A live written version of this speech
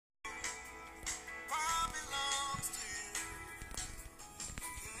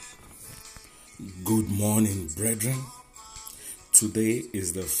Good morning, brethren. Today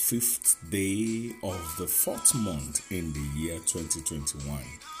is the 5th day of the 4th month in the year 2021.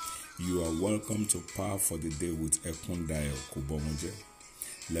 You are welcome to Power for the Day with Ekundayo Kubomoje.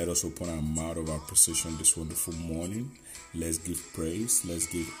 Let us open our mouth of appreciation this wonderful morning. Let's give praise, let's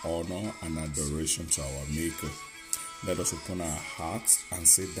give honor and adoration to our Maker. Let us open our hearts and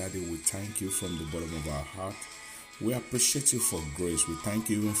say, Daddy, we thank you from the bottom of our heart. We appreciate you for grace. We thank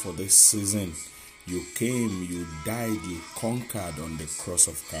you even for this season. You came, you died, you conquered on the cross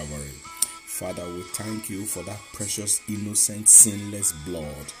of Calvary. Father, we thank you for that precious, innocent, sinless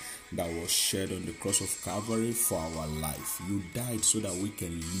blood that was shed on the cross of Calvary for our life. You died so that we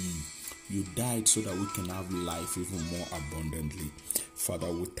can live. You died so that we can have life even more abundantly.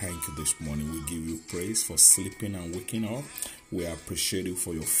 Father, we thank you this morning. We give you praise for sleeping and waking up. We appreciate you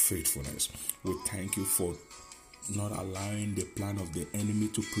for your faithfulness. We thank you for not allowing the plan of the enemy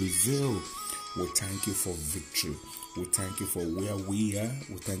to prevail. We thank you for victory. We thank you for where we are.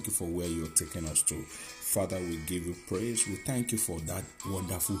 We thank you for where you're taking us to. Father, we give you praise. We thank you for that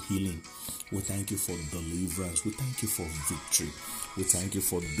wonderful healing. We thank you for deliverance. We thank you for victory. We thank you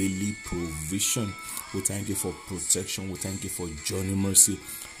for daily provision. We thank you for protection. We thank you for journey mercy.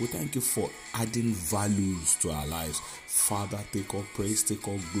 We thank you for adding values to our lives. Father, take all praise, take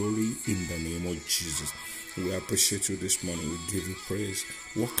all glory in the name of Jesus. We appreciate you this morning. We give you praise.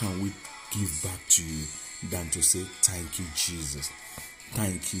 What can we give back to you than to say thank you, Jesus?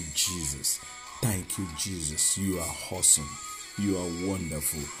 Thank you, Jesus. Thank you, Jesus. You are awesome. You are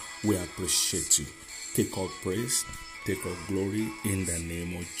wonderful. We appreciate you. Take all praise, take all glory in the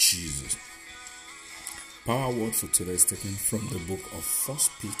name of Jesus. Power word for today is taken from the book of 1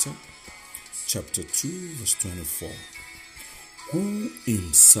 Peter chapter 2 verse 24. Who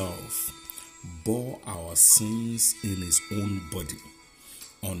himself bore our sins in his own body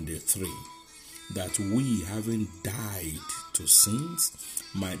on the tree, that we, having died to sins,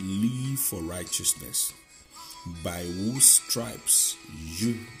 might live for righteousness, by whose stripes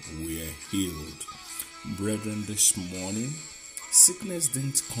you were healed. Brethren, this morning, sickness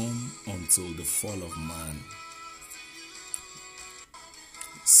didn't come until the fall of man.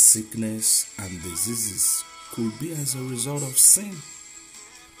 Sickness and diseases could be as a result of sin.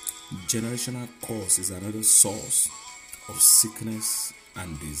 Generational curse is another source of sickness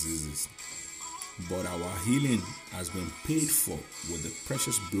and diseases. But our healing has been paid for with the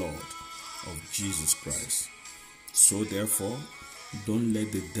precious blood of Jesus Christ. So therefore, don't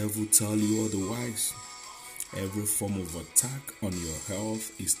let the devil tell you otherwise. Every form of attack on your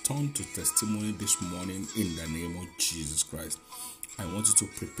health is turned to testimony this morning in the name of Jesus Christ. I want you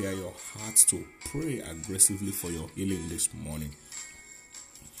to prepare your heart to pray aggressively for your healing this morning.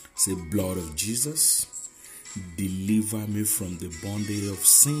 Say, blood of Jesus, deliver me from the bondage of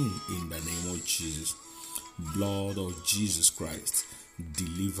sin in the name of Jesus. Blood of Jesus Christ,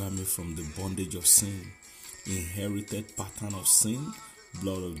 deliver me from the bondage of sin. Inherited pattern of sin,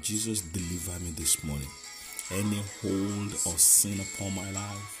 blood of Jesus, deliver me this morning. Any hold of sin upon my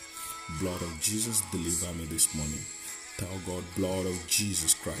life, blood of Jesus, deliver me this morning. Tell God, blood of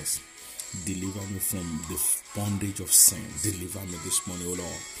Jesus Christ, deliver me from the bondage of sin. Deliver me this morning, O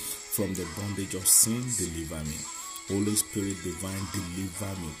Lord. From the bondage of sin, deliver me. Holy Spirit divine,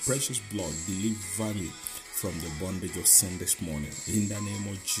 deliver me. Precious blood, deliver me from the bondage of sin this morning. In the name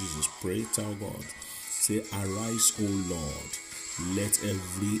of Jesus, pray, tell God. Say, arise, O Lord. Let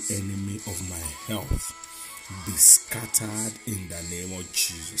every enemy of my health be scattered in the name of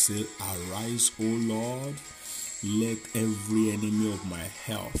Jesus. Say, arise, O Lord. Let every enemy of my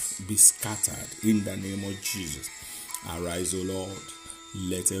health be scattered in the name of Jesus. Arise, O Lord.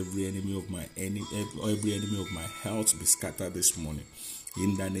 Let every enemy of my health be scattered this morning.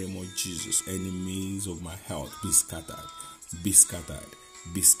 In the name of Jesus, enemies of my health be scattered. Be scattered.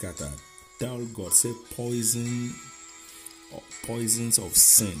 Be scattered. Tell God, say poisons of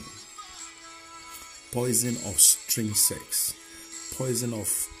sin, poison of strange sex, poison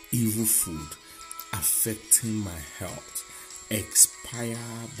of evil food affecting my health, expire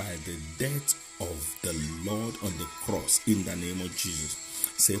by the death of the Lord on the cross in the name of Jesus.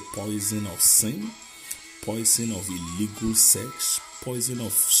 Say poison of sin, poison of illegal sex, poison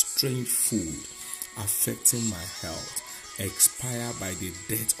of strange food affecting my health, expire by the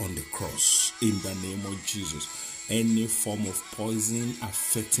death on the cross in the name of Jesus. Any form of poison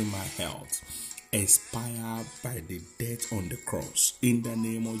affecting my health, expire by the death on the cross in the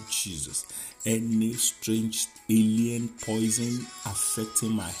name of Jesus. Any strange alien poison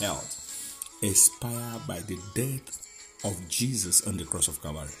affecting my health, expire by the death of Jesus on the cross of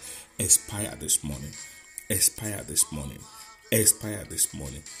Calvary. Expire this morning. Expire this morning. expire this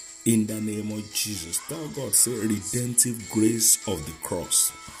morning. In the name of Jesus, tell God, say, redemptive grace of the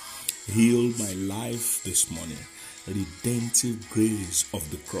cross, heal my life this morning. Redemptive grace of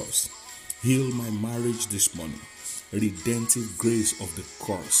the cross, heal my marriage this morning. Redemptive grace of the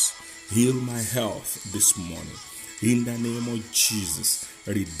cross, heal my health this morning. In the name of Jesus,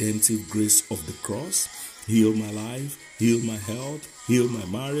 redemptive grace of the cross, heal my life, heal my health, heal my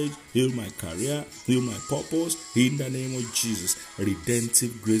marriage, heal my career, heal my purpose. In the name of Jesus,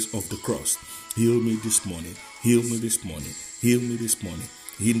 redemptive grace of the cross, heal me this morning, heal me this morning, heal me this morning.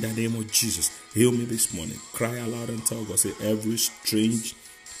 In the name of Jesus, heal me this morning. Cry aloud and tell God, say, every strange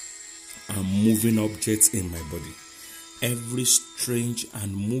and moving object in my body, every strange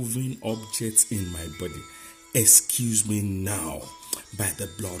and moving object in my body, excuse me now by the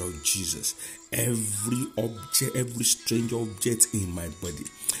blood of Jesus. Every object, every strange object in my body,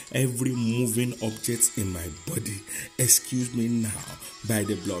 every moving object in my body, excuse me now by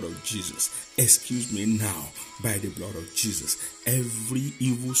the blood of Jesus. Excuse me now by the blood of Jesus. Every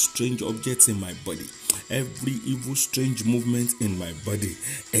evil, strange object in my body, every evil, strange movement in my body,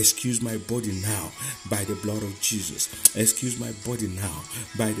 excuse my body now by the blood of Jesus. Excuse my body now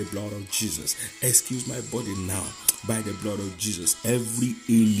by the blood of Jesus. Excuse my body now by the blood of Jesus. Every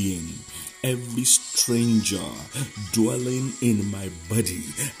alien, every stranger dwelling in my body,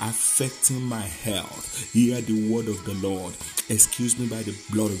 affecting my health, hear the word of the Lord. Excuse me by the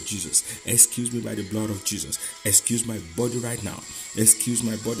blood of Jesus. Excuse me by the blood of Jesus. Excuse my body right now. Excuse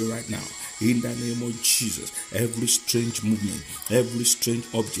my body right now. In the name of Jesus, every strange movement, every strange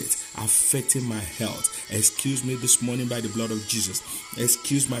object affecting my health, excuse me this morning by the blood of Jesus.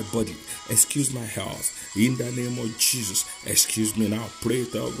 Excuse my body. Excuse my health. In the name of Jesus, excuse me now. Pray,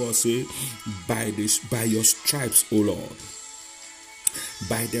 tell God, say, by your stripes, O Lord,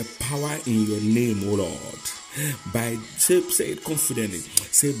 by the power in your name, O Lord, say it confidently.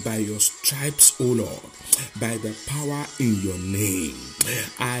 Say, by your stripes, O Lord, by the power in your name,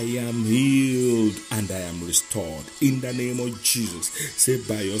 I am healed and I am restored. In the name of Jesus, say,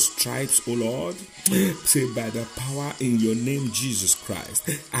 by your stripes, O Lord, say, by the power in your name, Jesus Christ,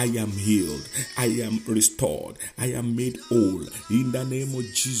 I am healed, I am restored, I am made whole. In the name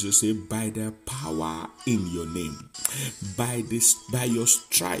of Jesus, say, by the power in your name, by your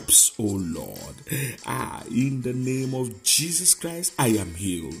stripes, O Lord, in the name of Jesus Christ, I am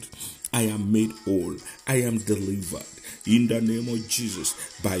healed, I am made whole, I am delivered. In the name of Jesus,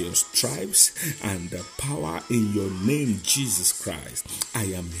 by your stripes and the power in your name, Jesus Christ, I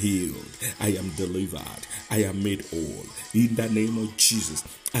am healed, I am delivered, I am made whole. In the name of Jesus,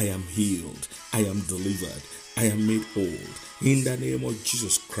 I am healed, I am delivered, I am made whole. In the name of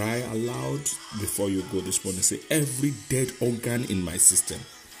Jesus, cry aloud before you go this morning. Say, every dead organ in my system,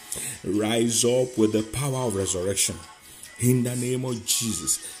 rise up with the power of resurrection. In the name of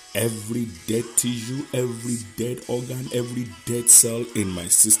Jesus, every dead tissue, every dead organ, every dead cell in my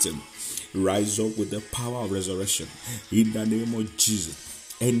system, rise up with the power of resurrection. In the name of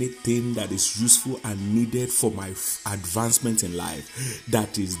Jesus, anything that is useful and needed for my advancement in life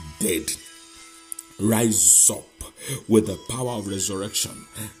that is dead, rise up with the power of resurrection.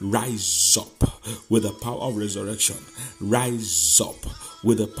 Rise up with the power of resurrection. Rise up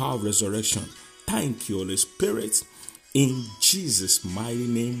with the power of resurrection. Thank you, Holy Spirit. In Jesus' mighty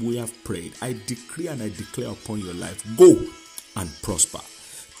name we have prayed. I decree and I declare upon your life, go and prosper.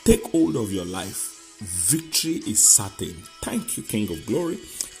 Take hold of your life. Victory is certain. Thank you, King of Glory.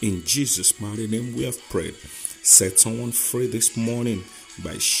 In Jesus' mighty name we have prayed. Set someone free this morning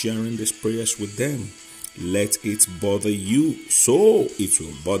by sharing these prayers with them. Let it bother you, so it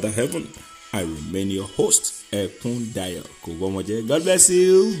will bother heaven. I remain your host, Ekun Dayo. God bless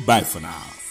you. Bye for now.